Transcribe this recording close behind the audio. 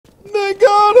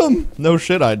him! No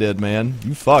shit I did, man.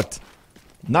 You fucked.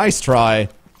 Nice try.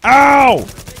 Ow!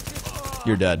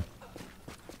 You're dead.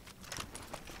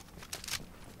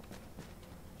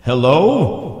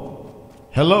 Hello?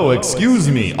 Hello, excuse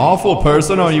me. Awful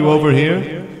person, are you over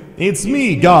here? It's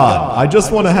me, God. I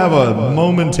just want to have a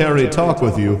momentary talk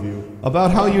with you about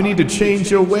how you need to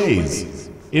change your ways.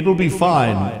 It'll be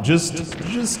fine.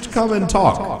 Just come and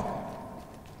talk.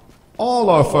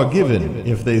 All are forgiven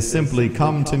if they simply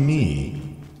come to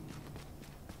me.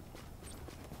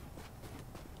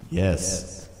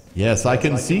 Yes. Yes, I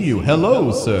can see you.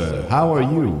 Hello, sir. How are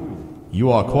you?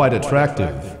 You are quite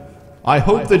attractive. I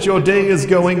hope that your day is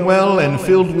going well and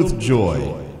filled with joy.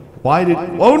 Why did...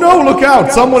 Oh no, look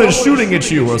out! Someone is shooting at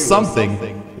you or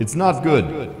something. It's not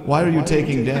good. Why are you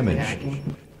taking damage?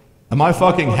 Am I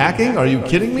fucking hacking? Are you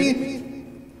kidding me?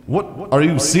 What? Are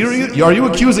you serious? Are you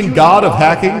accusing God of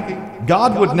hacking?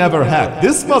 God would never hack.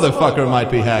 This motherfucker might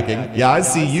be hacking. Yeah, I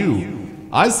see you.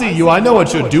 I see you. I know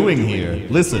what you're doing here.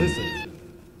 Listen.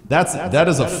 That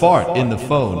is a fart in the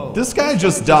phone. This guy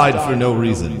just died for no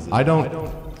reason. I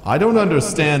don't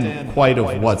understand quite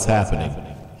of what's happening.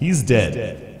 He's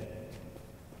dead.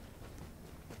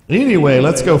 Anyway,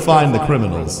 let's go find the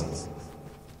criminals.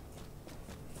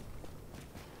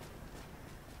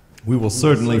 We will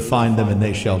certainly find them and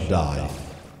they shall die.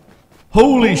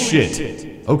 Holy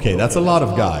shit! Okay, that's a lot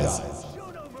of guys.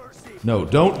 No,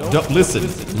 don't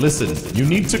listen. You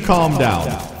need to calm down.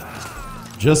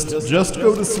 Just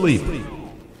go to sleep.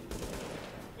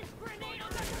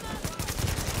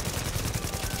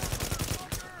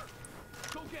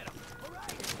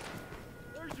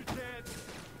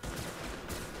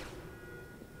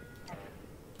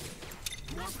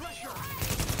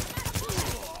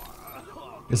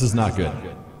 This is not good.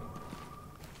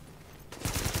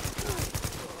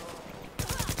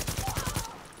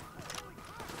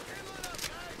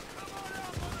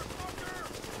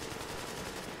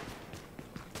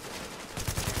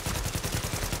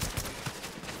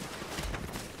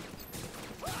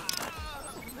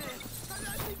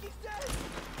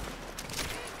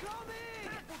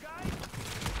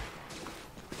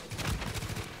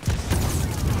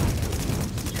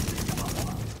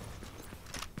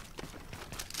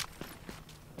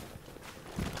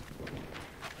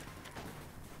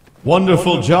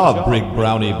 Wonderful job, Big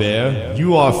Brownie Bear.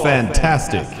 You are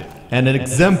fantastic and an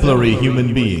exemplary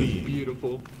human being.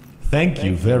 Beautiful. Thank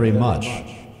you very much.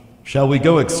 Shall we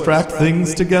go extract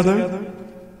things together?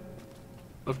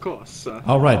 Of course.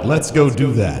 Alright, let's go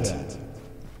do that.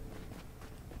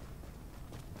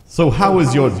 So how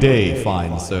is your day,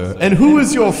 fine sir? And who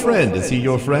is your friend? Is he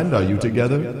your friend? Are you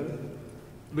together?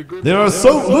 There are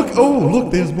so...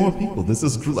 Look, there's more people. This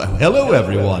is... Hello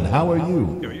everyone, how are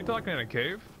you? Yo, are you talking in a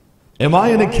cave? Am I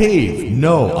in a cave?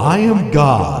 No, I am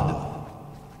God.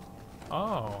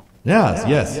 Oh.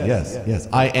 Yes.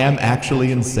 I am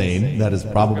actually insane. That is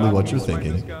probably what you're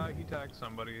thinking.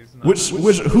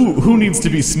 Who needs to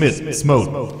be smote?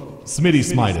 Smitty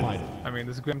smited. I mean,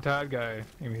 this Grim Tide guy,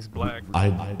 he's black.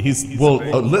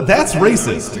 That's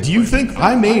racist. Do you think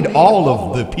I made all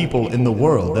of the people in the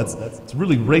world? It's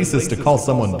really racist to call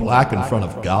someone black in front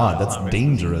of God. That's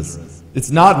dangerous. It's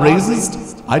not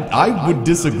racist? I would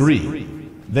disagree.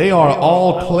 They are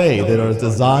all clay that are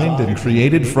designed and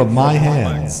created from my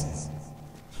hands.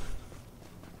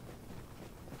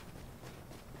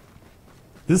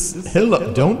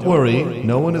 Don't worry,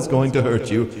 no one is going to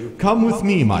hurt you. Come with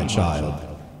me, my child,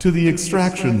 to the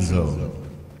extraction zone.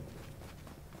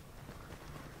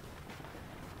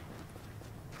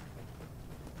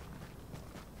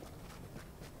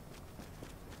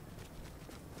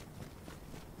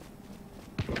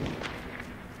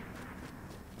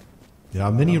 There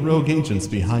are many rogue agents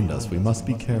behind us. We must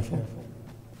be careful.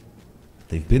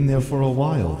 They've been there for a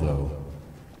while, though.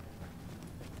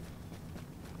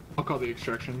 I'll call the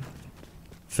extraction.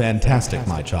 Fantastic,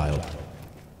 my child.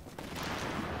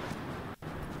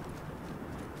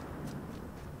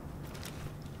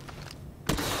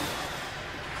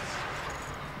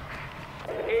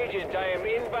 Agent, I am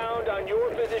inbound on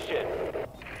your position.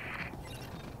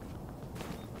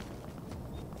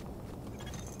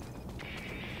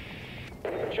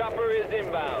 Chopper is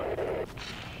inbound.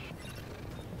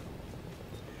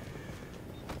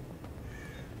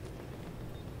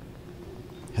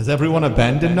 Has everyone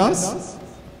abandoned us?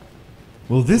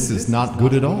 Well, this is not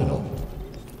good at all.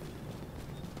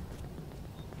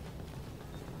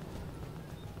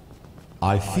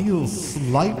 I feel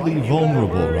slightly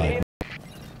vulnerable right now.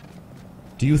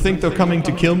 Do you think they're coming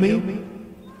to kill me?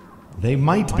 They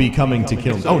might be coming to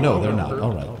kill me. Oh, no, they're not.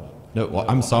 All right. No, well,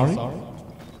 I'm sorry?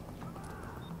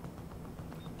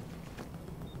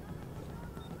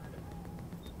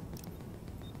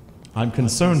 I'm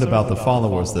concerned about the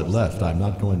followers that left, I'm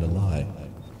not going to lie.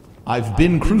 I've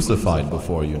been crucified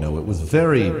before, you know. It was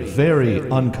very, very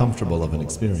uncomfortable of an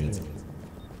experience.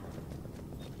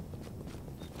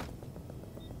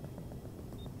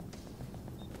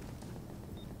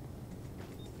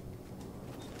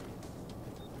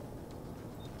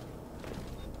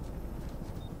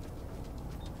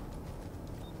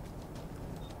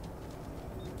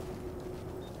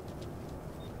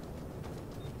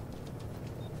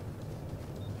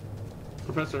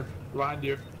 Professor, behind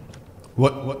you.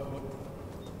 What?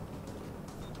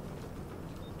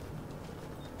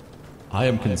 I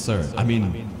am concerned. I mean,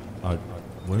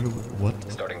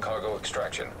 what? Starting cargo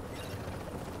extraction.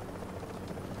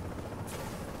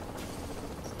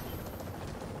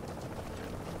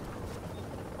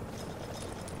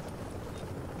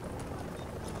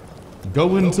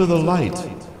 Go into the light.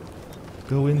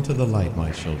 Go into the light,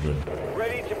 my children.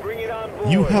 Ready to bring it on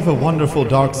board. You have a wonderful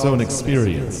Dark Zone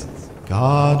experience.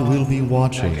 God will be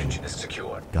watching. Package is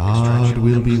secure. God Extraction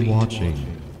will be complete.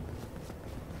 watching.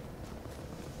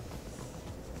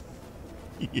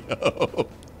 Yo.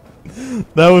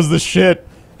 That was the shit.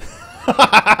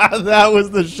 That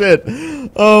was the shit.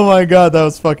 Oh my god, that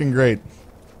was fucking great.